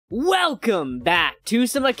Welcome back to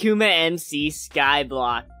some AkumaMC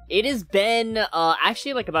Skyblock. It has been,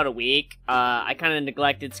 actually like about a week. I kind of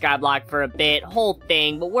neglected Skyblock for a bit, whole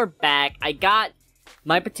thing, but we're back. I got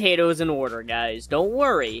my potatoes in order, guys. Don't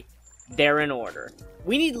worry, they're in order.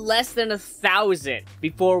 We need less than 1,000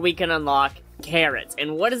 before we can unlock carrots.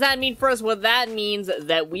 And what does that mean for us? Well, that means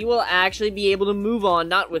that we will actually be able to move on,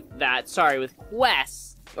 not with that, sorry, with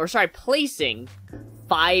quests, or sorry, placing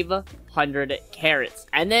 500 carrots.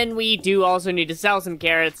 And then we do also need to sell some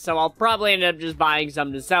carrots, so I'll probably end up just buying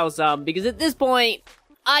some to sell some, because at this point,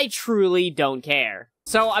 I truly don't care.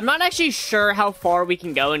 So I'm not actually sure how far we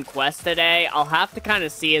can go in quests today. I'll have to kind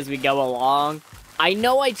of see as we go along. I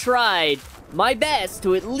know I tried my best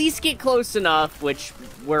to at least get close enough, which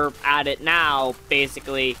we're at it now,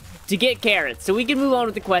 basically, to get carrots, so we can move on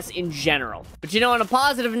with the quests in general. But you know, on a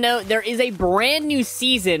positive note, there is a brand new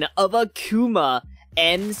season of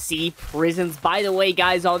AkumaMC Prisons. By the way,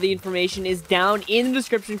 guys, all the information is down in the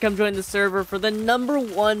description. Come join the server for the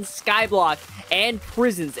 #1 Skyblock and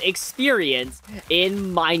Prisons experience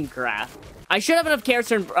in Minecraft. I should have enough carrots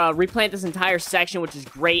to replant this entire section, which is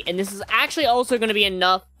great, and this is actually also going to be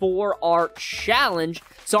enough for our challenge,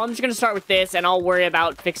 so I'm just going to start with this, and I'll worry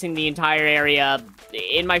about fixing the entire area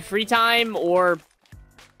in my free time, or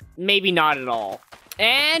maybe not at all.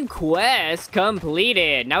 And quest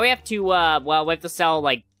completed. Now we have to, well, we have to sell,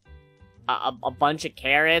 like, a bunch of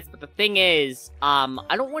carrots, but the thing is,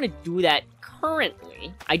 I don't want to do that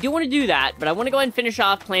currently. I do want to do that, but I want to go ahead and finish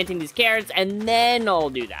off planting these carrots, and then I'll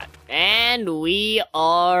do that. And we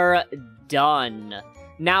are done.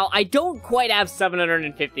 Now, I don't quite have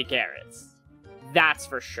 750 carrots. That's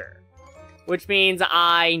for sure. Which means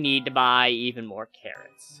I need to buy even more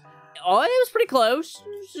carrots. Oh, it was pretty close.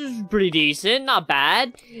 This is pretty decent, not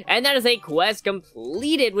bad. And that is a quest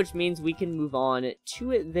completed, which means we can move on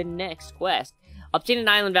to the next quest. Obtain an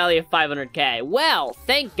island value of 500k. Well,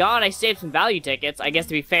 thank God I saved some value tickets. I guess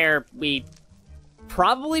to be fair, we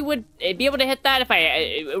probably would be able to hit that if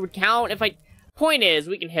it would count if I... Point is,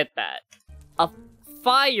 we can hit that. A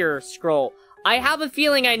fire scroll. I have a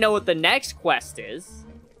feeling I know what the next quest is.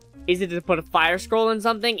 Is it to put a fire scroll in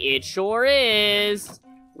something? It sure is.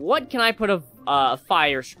 What can I put a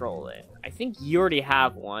fire scroll in? I think you already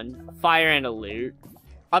have one. A fire and a loot.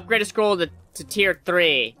 Upgrade a scroll to tier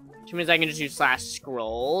 3. Which means I can just do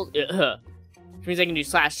 /scroll. Which means I can do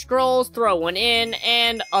 /scrolls, throw one in,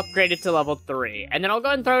 and upgrade it to level 3. And then I'll go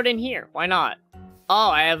ahead and throw it in here. Why not? Oh,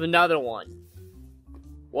 I have another one.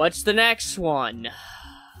 What's the next one?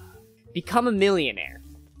 Become a millionaire.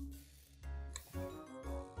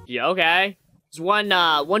 Yeah, okay. There's one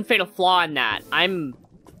fatal flaw in that. I'm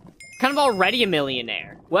kind of already a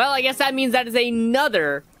millionaire. Well, I guess that means that is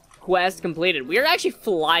another quest completed. We are actually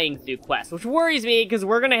flying through quests, which worries me because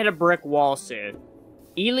we're gonna hit a brick wall soon.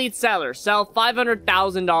 Elite seller, sell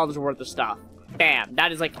 $500,000 worth of stuff. Bam,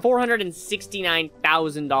 that is like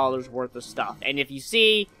 $469,000 worth of stuff. And if you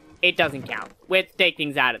see, it doesn't count. We have to take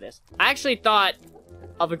things out of this. I actually thought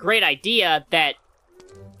of a great idea that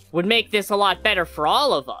would make this a lot better for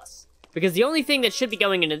all of us. Because the only thing that should be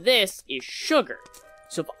going into this is sugar.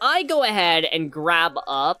 So if I go ahead and grab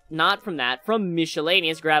up, not from that, from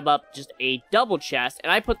miscellaneous, grab up just a double chest,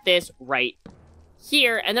 and I put this right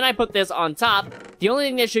here, and then I put this on top, the only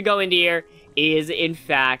thing that should go into here is, in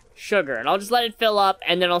fact, sugar. And I'll just let it fill up,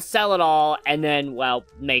 and then I'll sell it all, and then, well,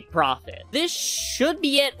 make profit. This should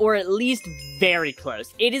be it, or at least very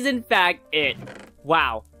close. It is, in fact, it.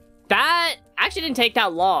 Wow. That actually didn't take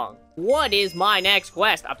that long. What is my next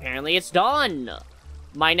quest? Apparently it's done.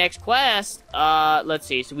 My next quest, let's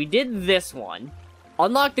see, so we did this one.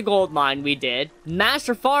 Unlock the gold mine, we did.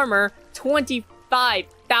 Master Farmer,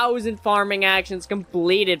 25,000 farming actions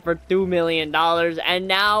completed for $2 million. And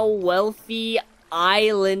now, Wealthy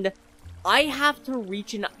Island. I have to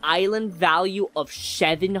reach an island value of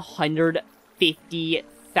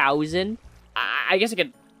 750,000. I guess I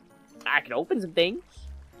could open some things.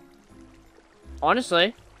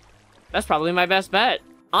 Honestly, that's probably my best bet.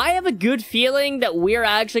 I have a good feeling that we're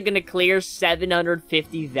actually going to clear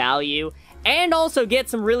 750 value and also get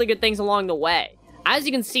some really good things along the way. As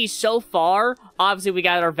you can see so far, obviously we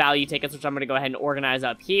got our value tickets, which I'm going to go ahead and organize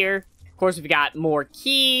up here. Of course, we've got more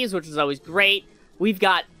keys, which is always great. We've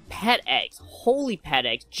got pet eggs, holy pet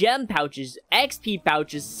eggs, gem pouches, XP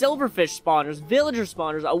pouches, silverfish spawners, villager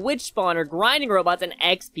spawners, a witch spawner, grinding robots, and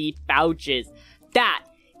XP pouches. That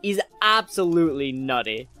is absolutely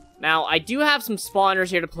nutty. Now, I do have some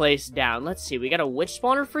spawners here to place down. Let's see, we got a witch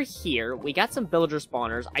spawner for here. We got some villager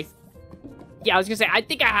spawners. Yeah, I was gonna say, I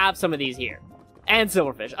think I have some of these here. And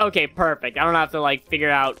silverfish. Okay, perfect. I don't have to, like,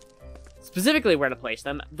 figure out specifically where to place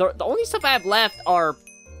them. The only stuff I have left are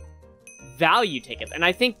value tickets. And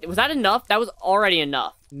I think, was that enough? That was already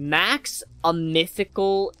enough. Max a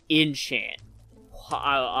mythical enchant.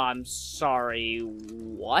 I'm sorry,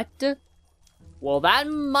 what? Well, that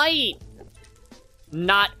might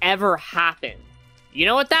not ever happen. You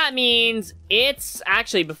know what that means? It's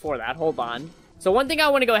actually before that, hold on. So one thing I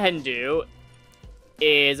want to go ahead and do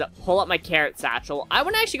is pull up my carrot satchel. I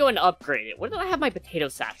want to actually go and upgrade it. What did I have my potato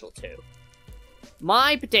satchel to?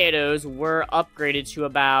 My potatoes were upgraded to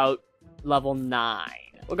about level 9.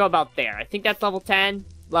 We'll go about there. I think that's level 10.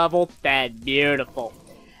 Level 10. Beautiful.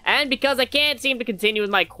 And because I can't seem to continue with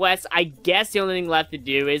my quests, I guess the only thing left to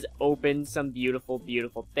do is open some beautiful,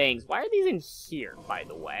 beautiful things. Why are these in here, by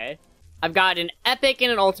the way? I've got an epic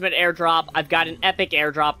and an ultimate airdrop. I've got an epic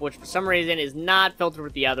airdrop, which for some reason is not filtered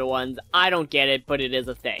with the other ones. I don't get it, but it is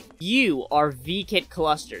a thing. You are VKit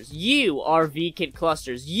clusters. You are VKit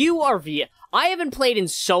clusters. You are I haven't played in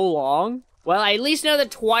so long. Well, I at least know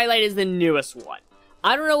that Twilight is the newest one.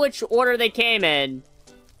 I don't know which order they came in,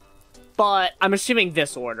 but I'm assuming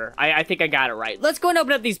this order. I think I got it right. Let's go and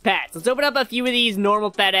open up these pets. Let's open up a few of these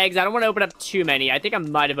normal pet eggs. I don't want to open up too many. I think I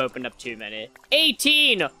might have opened up too many.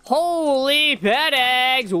 18 holy pet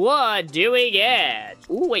eggs. What do we get?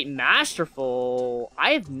 Ooh, wait, masterful.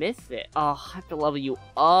 I have missed it. Oh, I have to level you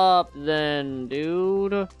up then,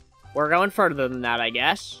 dude. We're going further than that, I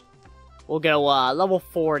guess. We'll go level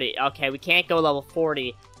 40. Okay, we can't go level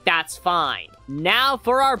 40. That's fine. Now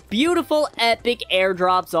for our beautiful epic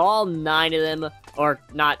airdrops, all 9 of them. Or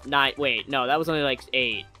not 9, wait, no, that was only like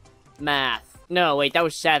 8. Math. No, wait, that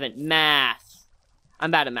was 7. Math.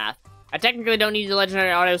 I'm bad at math. I technically don't need the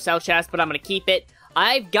legendary auto cell chest, but I'm gonna keep it.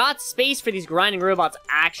 I've got space for these grinding robots,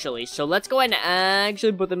 actually, so let's go ahead and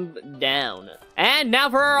actually put them down. And now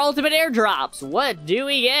for our ultimate airdrops. What do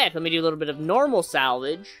we get? Let me do a little bit of normal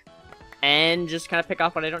salvage. And just kind of pick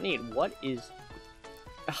off what I don't need. What is...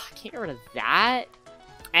 Ugh, I can't get rid of that.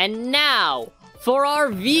 And now, for our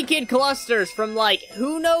VKit clusters from, like,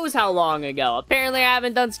 who knows how long ago. Apparently I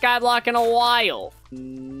haven't done Skyblock in a while.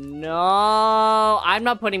 No, I'm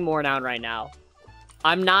not putting more down right now.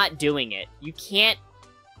 I'm not doing it. You can't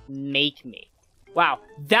make me. Wow,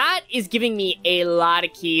 that is giving me a lot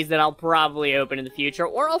of keys that I'll probably open in the future,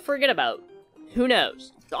 or I'll forget about. Who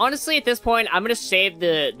knows? Honestly, at this point, I'm going to save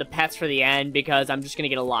the pets for the end because I'm just going to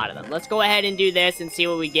get a lot of them. Let's go ahead and do this and see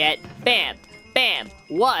what we get. Bam! Bam!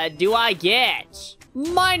 What do I get?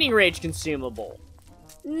 Mining Rage consumable.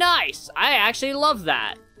 Nice! I actually love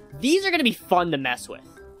that. These are going to be fun to mess with.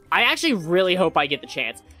 I actually really hope I get the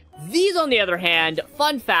chance. These, on the other hand,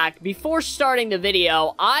 fun fact, before starting the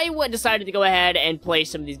video, I decided to go ahead and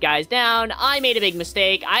place some of these guys down. I made a big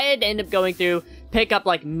mistake. I had to end up going through, pick up,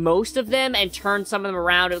 like, most of them and turn some of them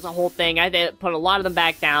around. It was a whole thing. I had to put a lot of them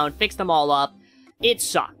back down, fix them all up. It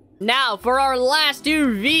sucked. Now, for our last two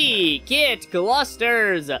VKit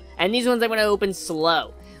clusters. And these ones I'm going to open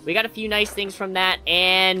slow. We got a few nice things from that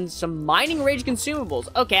and some Mining Rage consumables.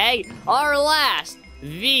 Okay, our last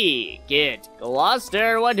VKit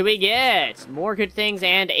cluster. What do we get? More good things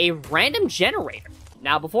and a random generator.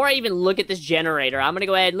 Now, before I even look at this generator, I'm going to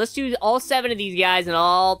go ahead and let's do all 7 of these guys and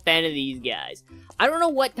all 10 of these guys. I don't know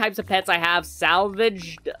what types of pets I have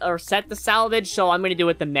salvaged or set to salvage, so I'm going to do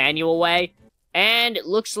it the manual way. And it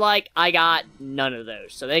looks like I got none of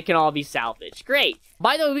those, so they can all be salvaged. Great.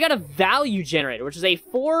 By the way, we got a value generator, which is a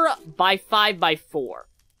 4x5x4.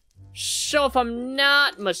 So if I'm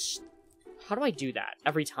not how do I do that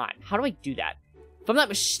every time? How do I do that? If I'm not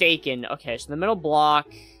mistaken, okay, so the middle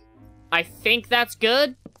block, I think that's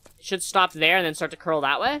good. It should stop there and then start to curl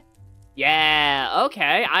that way. Yeah,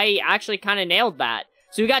 okay, I actually kind of nailed that.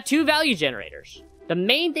 So we got 2 value generators. The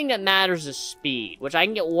main thing that matters is speed, which I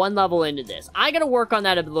can get 1 level into this. I gotta work on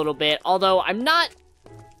that a little bit, although I'm not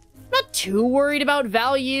too worried about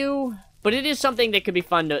value, but it is something that could be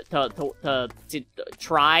fun to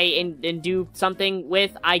try and do something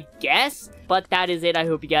with, I guess. But that is it. I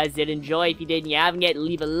hope you guys did enjoy. If you did and you haven't yet,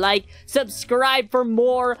 leave a like. Subscribe for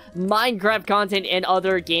more Minecraft content and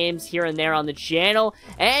other games here and there on the channel.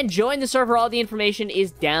 And join the server. All the information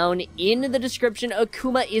is down in the description.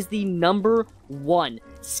 Akuma is the #1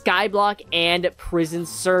 Skyblock and prison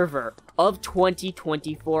server of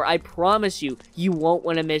 2024. I promise you, you won't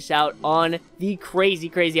want to miss out on the crazy,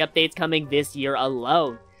 crazy updates coming this year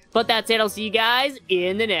alone. But that's it. I'll see you guys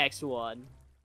in the next one.